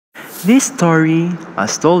This story,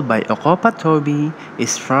 as told by Okopa Toby,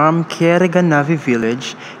 is from Kiereganave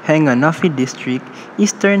village, Henganofi district,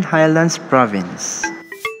 Eastern Highlands province.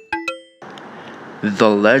 The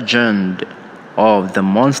legend of the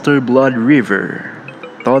Monster Blood River,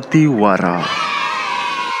 Toti Wara.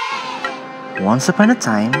 Once upon a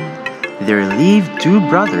time, there lived two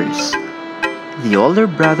brothers. The older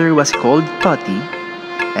brother was called Toti,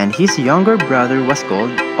 and his younger brother was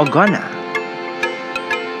called Ogona.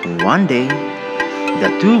 One day, the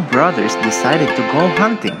two brothers decided to go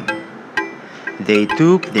hunting. They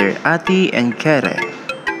took their ati and kere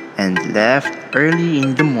and left early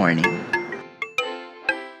in the morning.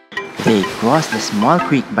 They crossed the small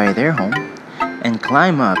creek by their home and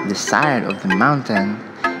climbed up the side of the mountain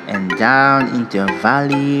and down into a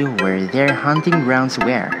valley where their hunting grounds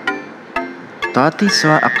were. Toti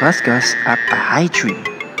saw a cuscus up a high tree.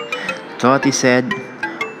 Toti said,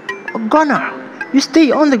 "Ogona, you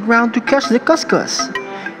stay on the ground to catch the cuscus.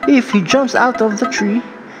 If he jumps out of the tree,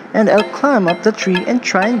 and I'll climb up the tree and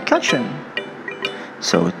try and catch him."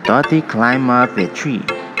 So Toti climbed up the tree,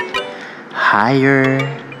 higher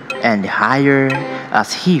and higher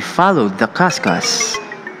as he followed the cuscus.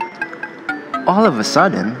 All of a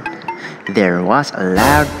sudden, there was a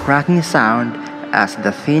loud cracking sound as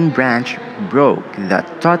the thin branch broke that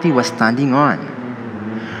Toti was standing on.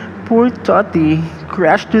 Poor Toti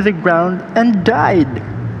crashed to the ground and died.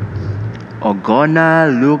 Ogona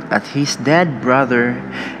looked at his dead brother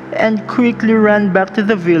and quickly ran back to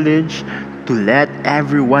the village to let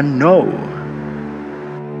everyone know.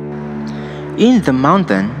 In the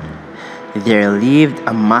mountain, there lived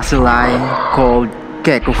a Masalai called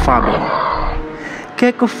Kekofabo.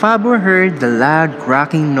 Kekofabo heard the loud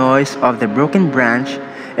cracking noise of the broken branch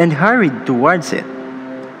and hurried towards it.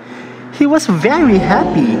 He was very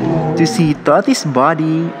happy to see Toti's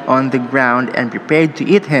body on the ground and prepared to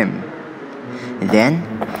eat him. Then,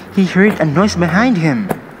 he heard a noise behind him.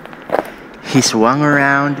 He swung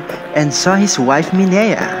around and saw his wife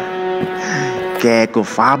Minea.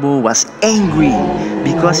 Kekofabo was angry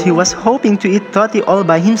because he was hoping to eat Toti all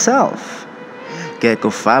by himself.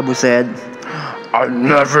 Kekofabo said, "I'll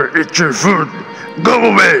never eat your food.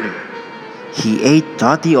 Go away!" He ate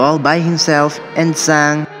Toti all by himself and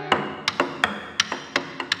sang,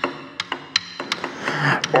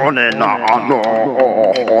 One na ano,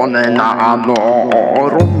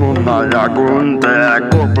 rumu na yagunte,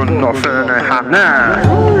 kubun no fene hane.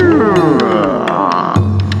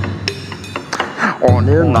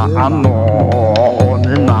 One na ano,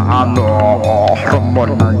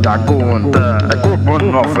 rumu na yagunte, kubun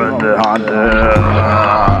no fene hane.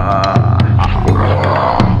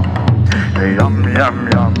 Yum yum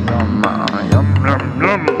yum yum yum yum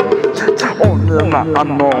yum. One na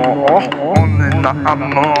ano,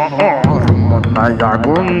 rumu na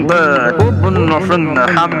yagunte, kubun no fene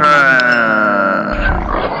hane.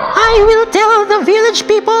 I will tell the village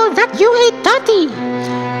people that you ate Toti,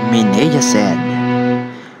 Minea said.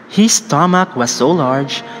 His stomach was so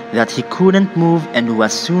large that he couldn't move and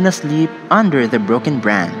was soon asleep under the broken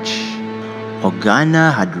branch.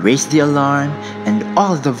 Ogana had raised the alarm, and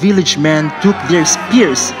all the village men took their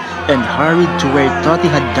spears and hurried to where Toti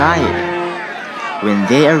had died. When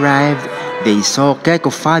they arrived, they saw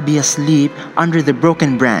Kekofabi asleep under the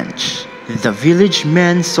broken branch. The village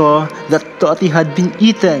men saw that Toti had been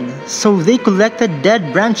eaten, so they collected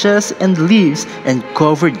dead branches and leaves and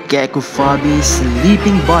covered Kekofabi's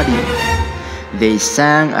sleeping body. They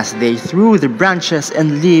sang as they threw the branches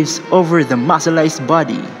and leaves over the Masalai's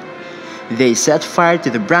body. They set fire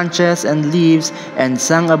to the branches and leaves and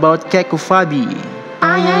sang about Kekofabi.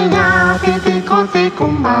 Ayaya, piti kote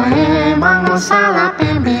kumbae, mangosala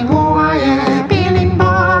pembiguaye,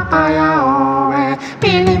 pilimbo paya owe,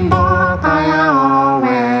 pilimbo paya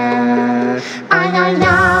owe.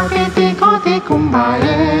 Ayaya, piti kote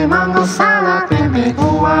kumbae, mangosala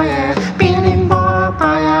pembiguaye, pilimbo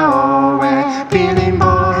paya owe,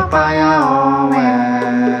 pilimbo paya owe.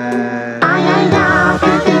 Ayaya,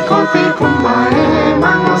 piti kote kumbae,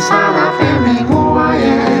 mangosala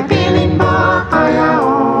pembiguaye, pilimbo paya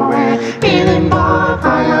owe, pilimbo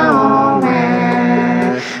paya owe.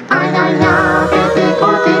 Ayaya, piti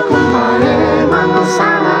kote kumbae,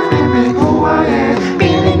 mangosala pembiguaye,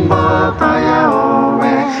 pilimbo paya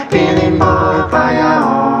owe, pilimbo paya owe.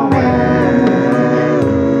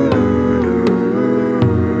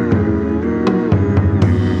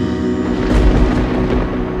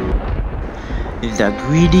 The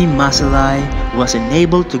greedy Masalai was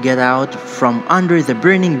unable to get out from under the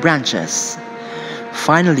burning branches.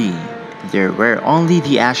 Finally, there were only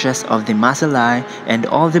the ashes of the Masalai, and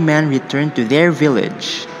all the men returned to their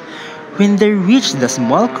village. When they reached the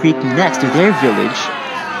small creek next to their village,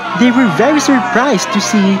 they were very surprised to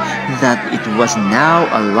see that it was now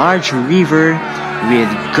a large river with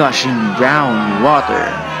gushing brown water.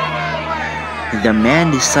 The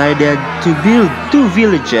men decided to build two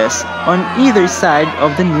villages on either side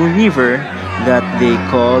of the new river that they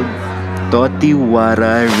called Toti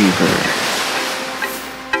Wara River.